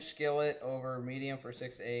 10-inch skillet over medium for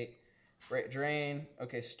 6 to 8. Drain.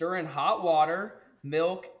 Okay, stir in hot water,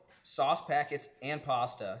 milk, sauce packets, and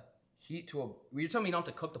pasta. Heat to a. Were you telling me you don't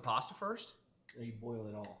have to cook the pasta first? Or you boil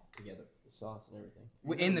it all together, the sauce and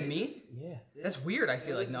everything. In the meat? Yeah. That's weird. I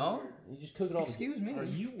feel like no. You just cook it all. Excuse me. What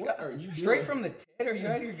are you doing? Straight from the tit? Are you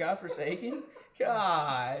out of your godforsaken?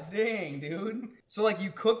 God dang, dude. So like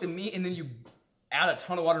you cook the meat and then you add a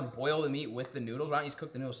ton of water and boil the meat with the noodles. Why don't you just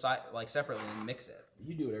cook the noodles like separately and mix it?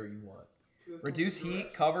 You do whatever you want. Reduce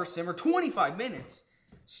heat, cover, simmer 25 minutes.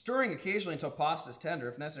 Stirring occasionally until pasta is tender.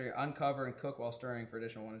 If necessary, uncover and cook while stirring for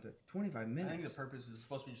additional 1 to 25 minutes. I think the purpose is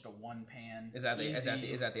supposed to be just a one pan. Is that the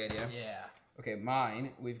idea? Yeah. Okay,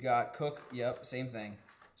 mine, we've got cook, yep, same thing.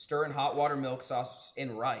 Stir in hot water, milk, sauce,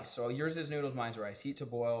 and rice. So yours is noodles, mine's rice. Heat to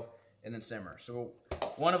boil, and then simmer. So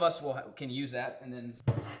one of us can use that, and then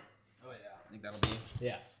Oh yeah. I think that'll be,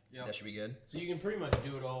 Yeah. that should be good. So you can pretty much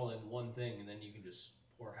do it all in one thing, and then you can just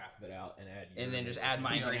pour half of it out and add. And then just add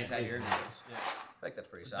my ingredients, add your ingredients. Yeah. I think that's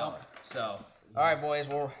pretty solid. So, all right, boys.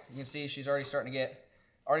 Well, you can see she's already starting to get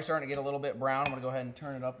a little bit brown. I'm gonna go ahead and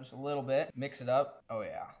turn it up just a little bit. Mix it up. Oh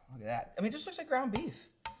yeah, look at that. I mean, it just looks like ground beef.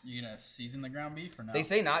 You gonna season the ground beef or no? They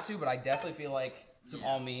say not to, but I definitely feel like some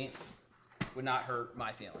all meat. would not hurt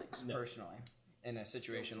my feelings personally in a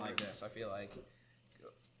situation like this. I feel like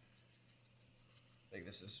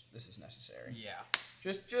this is necessary. Yeah.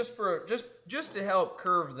 Just to help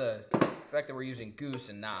curve the fact that we're using goose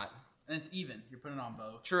and not. And it's even. You're putting it on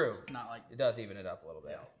both. True. It's not like it does even it up a little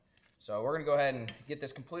bit. Yeah. So we're gonna go ahead and get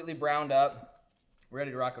this completely browned up. We're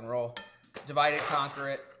ready to rock and roll. Divide it, conquer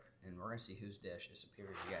it, and we're gonna see whose dish is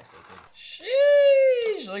superior. You guys stay tuned.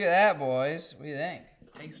 Sheesh! Look at that, boys. What do you think?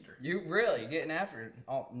 taster. You really getting after it,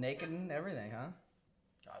 all naked and everything, huh?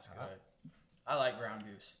 That's good. I like ground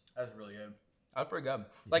goose. That was really good. That was pretty good.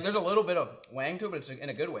 Like, there's a little bit of wang to it, but it's in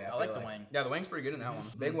a good way. I like the wang. Yeah, the wang's pretty good in that one.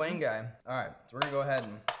 Big wang guy. All right, so we're gonna go ahead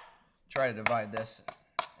and try to divide this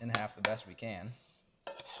in half the best we can.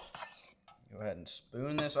 Go ahead and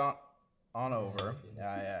spoon this on over.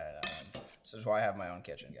 Yeah. This is why I have my own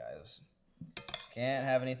kitchen, guys. Can't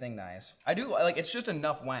have anything nice. I do like, it's just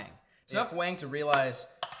enough wang. It's enough wang to realize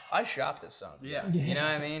I shot this son. Yeah. You know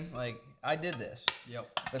what I mean? Like, I did this.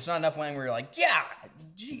 Yep. That's not enough wang where you're like, yeah,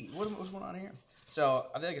 gee, what's going on here? So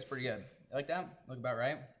I think it's pretty good. You like that? Look about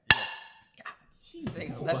right? Yeah. That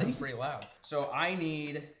thing's pretty loud. So I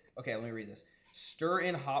need, okay, let me read this. Stir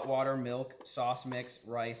in hot water, milk, sauce mix,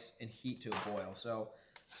 rice, and heat to a boil. So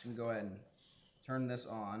I'm gonna go ahead and turn this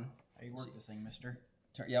on. How you work this thing, mister?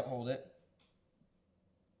 Yep, hold it.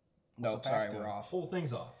 Nope, sorry, we're off. Whole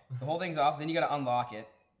thing's off. The whole thing's off. Then you gotta unlock it.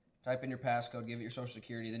 Type in your passcode, give it your social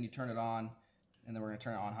security, then you turn it on, and then we're gonna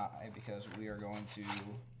turn it on high because we are going to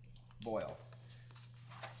boil.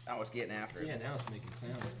 Now it's getting after it. Yeah, now it's making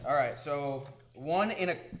sound. All right, so 2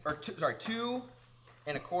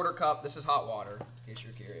 1/4 cup. This is hot water, in case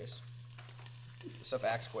you're curious. This stuff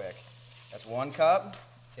acts quick. That's 1 cup.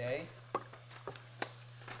 Okay.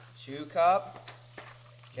 2 cup.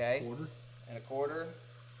 Okay. 1/4.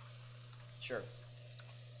 Sure.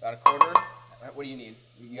 About 1/4. What do you need?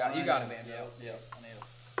 You got it, man. Yep. I need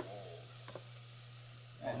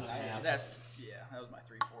it. That was my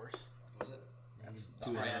 3/4. Was it? That's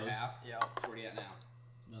 2 1.5. Yeah. Where are you at now?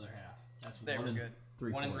 Another half. That's They were good.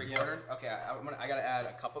 1 3/4. Okay, I gotta add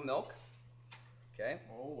a cup of milk. Okay.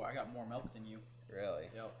 Oh, I got more milk than you. Really?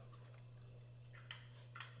 Yep.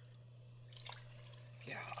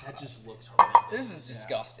 Yeah. That just looks horrendous. This is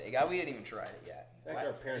disgusting. We didn't even try it yet.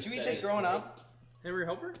 Our parents Did you eat this growing up? Hamburger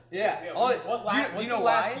Helper? Yeah. Do you know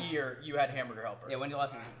last year you had Hamburger Helper? Yeah, when did you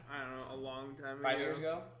last time? I don't know, a long time ago. 5 years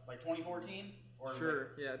ago? Like 2014? Or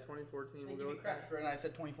Sure, yeah, 2014. We'll go with that. and I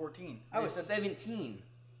said 2014. I was 17.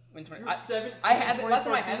 When 20, You were 17 I had the last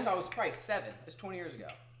time I 2014? had this, I was probably 7. It's 20 years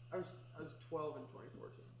ago. I was 12 in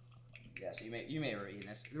 2014. Yeah, so you may have eaten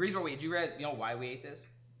this. The reason why you know why we ate this?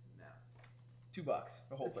 No. $2,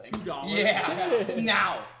 the whole thing. $2? Yeah.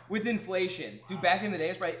 Now, with inflation. Dude, back in the day,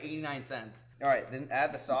 it's probably 89 cents. All right, then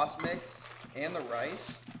add the sauce mix and the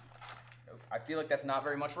rice. I feel like that's not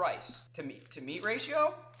very much rice. To meat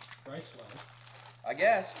ratio? Rice wise. I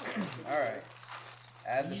guess. All right.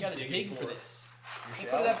 Add the You gotta digging dig for for it. this. your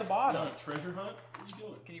You put it at the shells. bottom. On a treasure hunt? What are you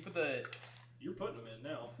doing? Can you put the... You're putting them in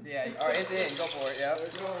now. Yeah. All right, it's in. Go for it. Yeah.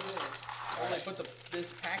 Put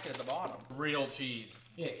this packet at the bottom. Real cheese.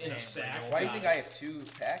 Yeah, in a sack. Why do you think I have 2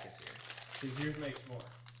 packets here? Because yours makes more.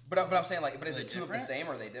 But I'm saying, like, but is Are it they 2 of the different? same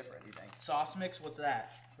or are they different? You think? Sauce mix, what's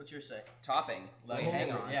that? What's yours say? Topping. Wait,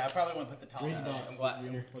 hang on. Yeah, I probably want to put the top Read on. the box. I'm glad-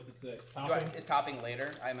 Wiener. What's it say? Do is topping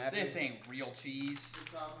later? I imagine. This ain't real cheese.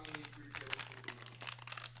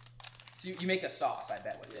 So you make the sauce, I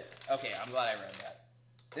bet, with it. Okay, I'm glad I read that.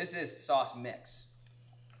 This is sauce mix.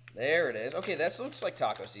 There it is. Okay, that looks like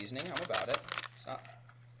taco seasoning. I'm about it. It's not.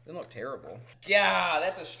 Doesn't look terrible. Yeah,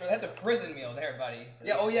 that's a prison meal there, buddy.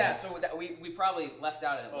 Yeah. Oh yeah. So that we probably left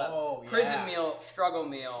out a prison meal, struggle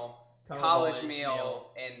meal, college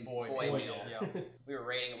meal, and boy meal. Yeah. We were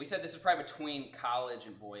rating it. We said this is probably between college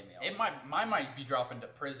and boy meal. Mine might be dropping to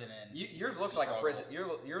prison and Yours looks like a prison.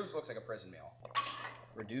 Yours looks like a prison meal.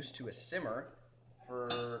 Reduce to a simmer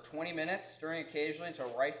for 20 minutes, stirring occasionally until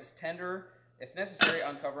rice is tender. If necessary,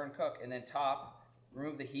 uncover and cook, and then top.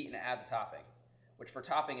 Remove the heat and add the topping. Which for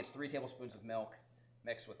topping, it's 3 tablespoons of milk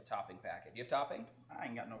mixed with the topping packet. Do you have topping? I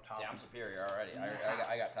ain't got no topping. Yeah, I'm superior already.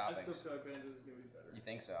 I got I toppings. still feel like Banjo's gonna be better. You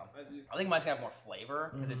think so? I do. I think mine's gonna have more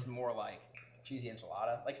flavor because it's more like cheesy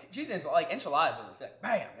enchilada. Like cheesy enchilada, like enchiladas are like,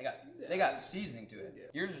 bam, they got seasoning to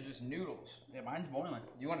it. Yours is just noodles. Yeah, mine's boiling.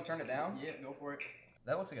 You want to turn it down? Yeah, go for it.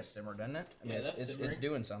 That looks like a simmer, doesn't it? I mean, Yeah, that's it's simmering.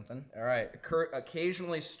 doing something. All right,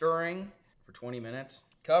 occasionally stirring for 20 minutes.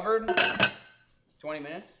 Covered. 20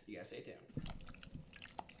 minutes. You guys stay tuned.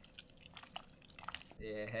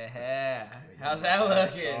 Yeah. How's that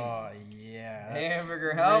looking? Oh yeah.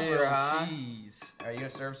 Hamburger helper, Real huh? cheese. Are you gonna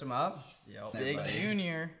serve some up? Yep. Big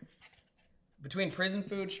Junior. Between prison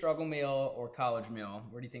food, struggle meal, or college meal,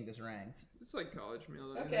 where do you think this ranks? It's like college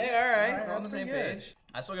meal. Okay, all right. We're on the that's same pretty good. page.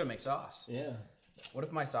 I still gotta make sauce. Yeah. What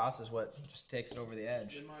if my sauce is what just takes it over the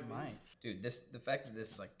edge? It might be. Might. Dude, the fact that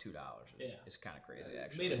this is like $2 is kind of crazy,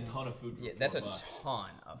 actually. Made a ton of food for Yeah, $4. that's a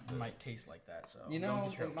ton of It food. might taste like that, so You don't know,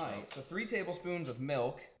 get your it hopes might. up. So 3 tablespoons of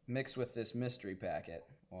milk mixed with this mystery packet.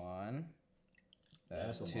 1.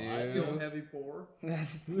 That's That's a 2. Feel heavy pour.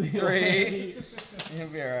 That's 3. You'll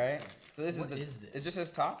be all right. So this What is is this? It just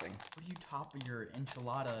says topping. What do you top your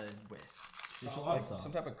enchilada with? Like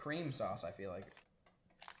some type of cream sauce, I feel like.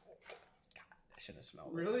 God, I should have smelled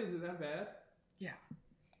it. Really? Is it that bad? Yeah.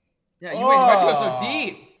 Yeah, why'd you go so Oh.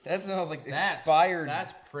 deep? That smells like That's expired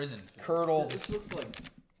That's prison food. curdled. This looks like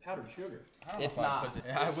powdered sugar. I don't know It's if I'd not. put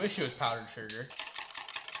this- I wish it was powdered sugar.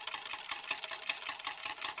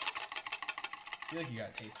 I feel like you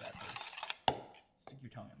gotta taste that first. Stick your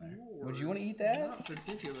tongue in there. Would you want to eat that? Not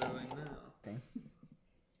particularly, no.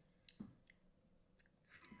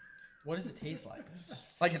 What does it taste like?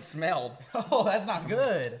 Like it smelled. Oh, that's not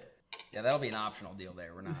good. Yeah, that'll be an optional deal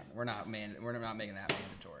there. We're not making that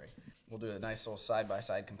mandatory. We'll do a nice little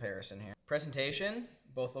side-by-side comparison here. Presentation,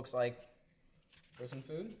 both looks like prison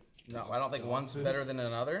food. No, I don't think one's better than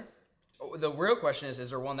another. Oh, the real question is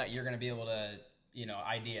there one that you're going to be able to,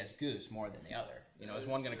 ID as goose more than the other? Is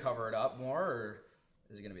one going to cover it up more, or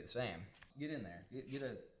is it going to be the same? Get in there. Get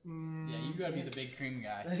a... Yeah, you gotta be the big cream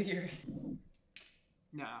guy.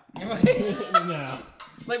 Nah. No.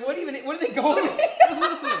 Like, what are they going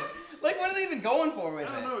Like, what are they even going for with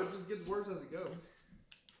I it? don't know. It just gets worse as it goes.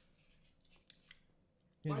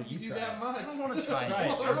 Why do you do try that it. much? I don't want to try it. Try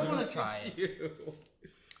it. I don't want to try it. You.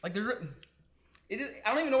 Like, I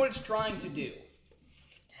don't even know what it's trying to do.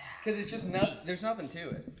 Because it's just there's nothing to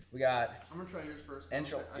it. We got... I'm gonna try yours first. And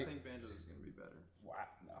I think Banjo's is gonna be better. Wow.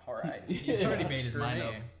 All right. He's already made his Screw mind me.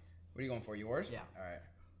 up. What are you going for? Yours? Yeah. All right.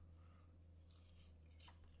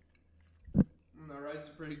 The rice is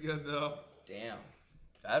pretty good though. Damn.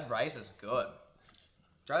 That rice is good.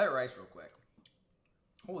 Try that rice real quick.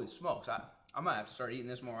 Holy smokes. I might have to start eating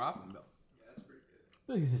this more often, Bill. Yeah, that's pretty good. I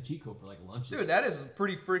feel like it's a cheat code for like lunches. Dude, that is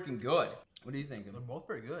pretty freaking good. What are you thinking? They're both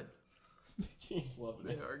pretty good. James loving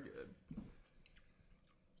They it. are good.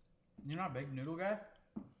 You're not a big noodle guy?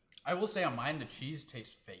 I will say on mine, the cheese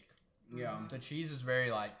tastes fake. Yeah. The cheese is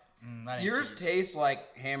very like, that ain't Yours cheese. tastes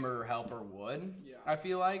like Hamburger Helper would, Yeah. I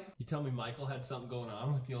feel like. You tell me Michael had something going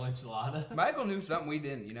on with the enchilada? Michael knew something we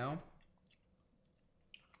didn't,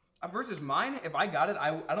 Versus mine, if I got it,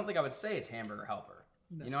 I don't think I would say it's Hamburger Helper.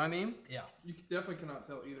 No. You know what I mean? Yeah. You definitely cannot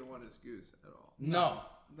tell either one is goose at all. No.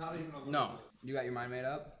 Not even a little No. bit. You got your mind made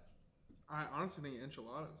up? I honestly think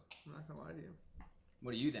enchiladas. I'm not gonna lie to you.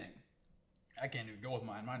 What do you think? I can't even go with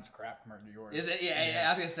mine. Mine's crap compared to yours. Is it? Yeah, I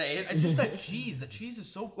was gonna say It's just that cheese. The cheese is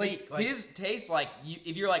so fake. like his tastes like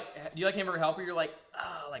if you're like, do you like Hamburger Helper? You're like,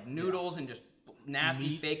 like noodles and just nasty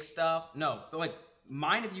Meat. fake stuff. No, but like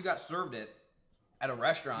mine, if you got served it at a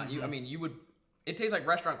restaurant, you would. It tastes like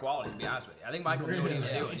restaurant quality, to be honest with you. I think Michael knew what he was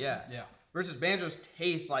doing. Yeah. Yeah. Versus Banjo's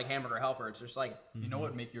tastes like Hamburger Helper. It's just like You know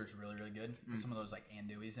what make yours really, really good? Put some of those like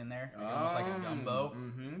andouilles in there, like almost like a gumbo.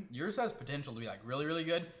 Yours has potential to be like really, really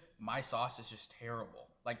good. My sauce is just terrible.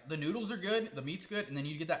 Like the noodles are good, the meat's good, and then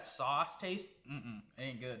you get that sauce taste. It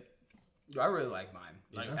ain't good. I really like mine.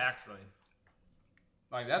 Like Yeah. actually,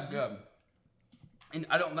 like that's good. And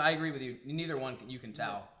I agree with you. Neither one you can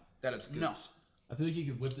tell that it's goose. No. I feel like you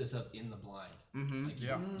could whip this up in the blind. Like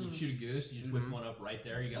Yeah. you shoot a goose, you just whip one up right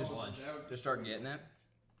there, you got lunch. Just start getting it.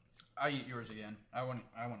 I eat yours again. I wouldn't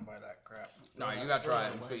buy that crap. No, you gotta try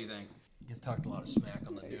it. That's what you think. He's talked a lot of smack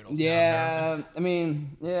on the noodles. Yeah, I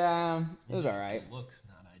mean, yeah, it was all right. It looks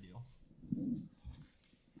not ideal.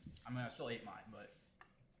 I mean, I still ate mine, but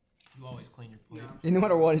You always clean your plate. No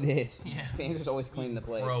matter what it is, Yeah. Banjo's always clean the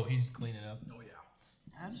plate. Bro, he's cleaning up. oh yeah.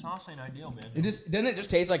 That sauce ain't ideal, man. Doesn't it just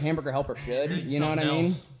taste like Hamburger Helper should? It's You know what I something mean?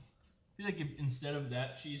 else. I feel like if instead of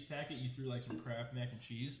that cheese packet, you threw like some Kraft mac and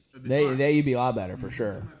cheese. They'd be a lot better for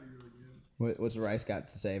sure. What's the rice got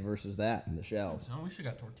to say versus that in the shells? So we should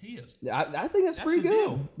got tortillas. I think that's pretty the good.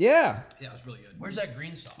 deal. Yeah. Yeah, it's really good. Where's that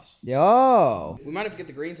green sauce? Yo. We might have to get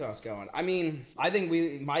the green sauce going. I mean, I think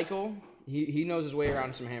Michael, he knows his way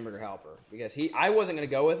around some Hamburger Helper because I wasn't gonna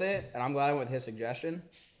go with it, and I'm glad I went with his suggestion.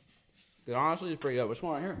 Because honestly, it's pretty good. Which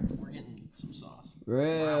one right here? We're getting some sauce.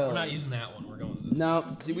 Really? We're not using that one. We're going with this.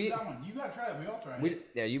 No. See, That one, you gotta try it. We all try it.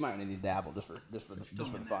 yeah, you might need to dabble just for the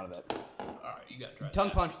fun of it. All right, you got to try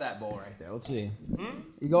Tongue punch that bowl right there. Let's see.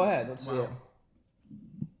 You go ahead. Let's see it.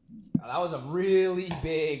 Oh, that was a really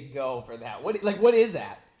big go for that. What is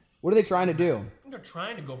that? What are they trying to do? They're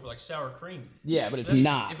trying to go for like sour cream. Yeah, but it's That's-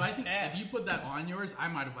 not. If you put that on yours, I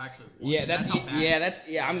might have actually won. Yeah, how bad it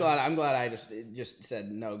is. I'm glad I just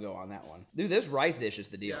said no go on that one. Dude, this rice dish is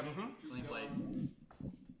the deal. Clean plate.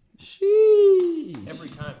 Sheesh. Every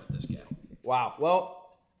time with this guy. Wow.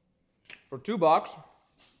 Well, for $2,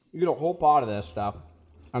 you get a whole pot of this stuff.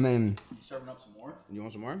 I mean, You serving up some more? you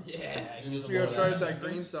want some more? Yeah. You gotta try that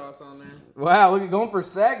green sauce on there. Wow, look at going for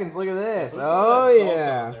seconds. Look at this. Oh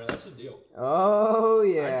yeah. That's the deal. Oh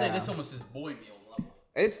yeah. I'd say this almost is boy meal level.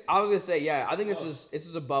 I was gonna say, yeah. I think this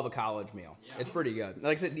is above a college meal. Yeah. It's pretty good.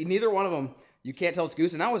 Like I said, neither one of them you can't tell it's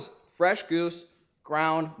goose, and that was fresh goose,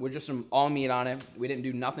 ground with just some all meat on it. We didn't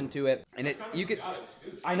do nothing to it, and you could.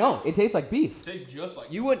 I know it tastes like beef. It tastes just like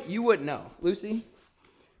You wouldn't know, Lucy.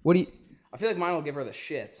 What do you? I feel like mine will give her the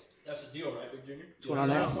shits. That's the deal, right, Big Junior? What's going on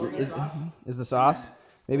there? Is the sauce?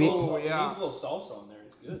 Maybe. Oh, It yeah. needs a little salsa on there.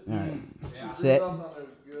 It's good. All right. Yeah. Sit. Sauce on there is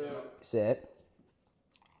good. Sit.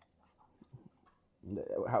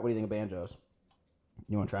 What do you think of banjos?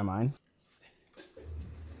 You want to try mine?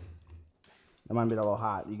 That might be a little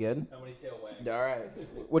hot. You good? How many tail wags? All right.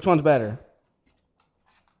 Which one's better?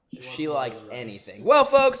 She likes anything. Well,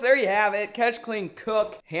 folks, there you have it. Catch, clean,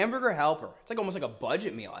 cook, hamburger helper. It's like almost like a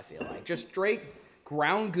budget meal, I feel like. Just straight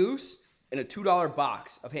ground goose in a $2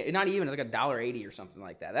 box of not even, it's like $1.80 or something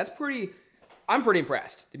like that. That's pretty. I'm pretty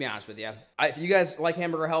impressed, to be honest with you. If you guys like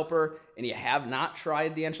hamburger helper and you have not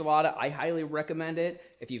tried the enchilada, I highly recommend it.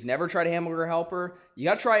 If you've never tried a hamburger helper, you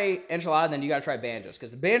gotta try enchilada, then you gotta try banjos,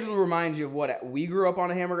 because the banjos will remind you of what we grew up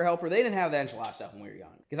on a hamburger helper. They didn't have the enchilada stuff when we were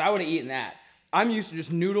young, because I would have eaten that. I'm used to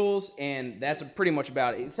just noodles, and that's pretty much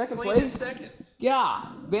about it. Second place? Seconds. Yeah.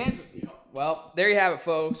 Well, there you have it,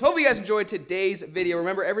 folks. Hope you guys enjoyed today's video.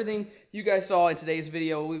 Remember, everything you guys saw in today's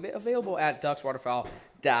video will be available at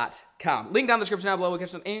duckswaterfowl.com. Link down in the description down below. We'll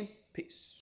catch you and peace.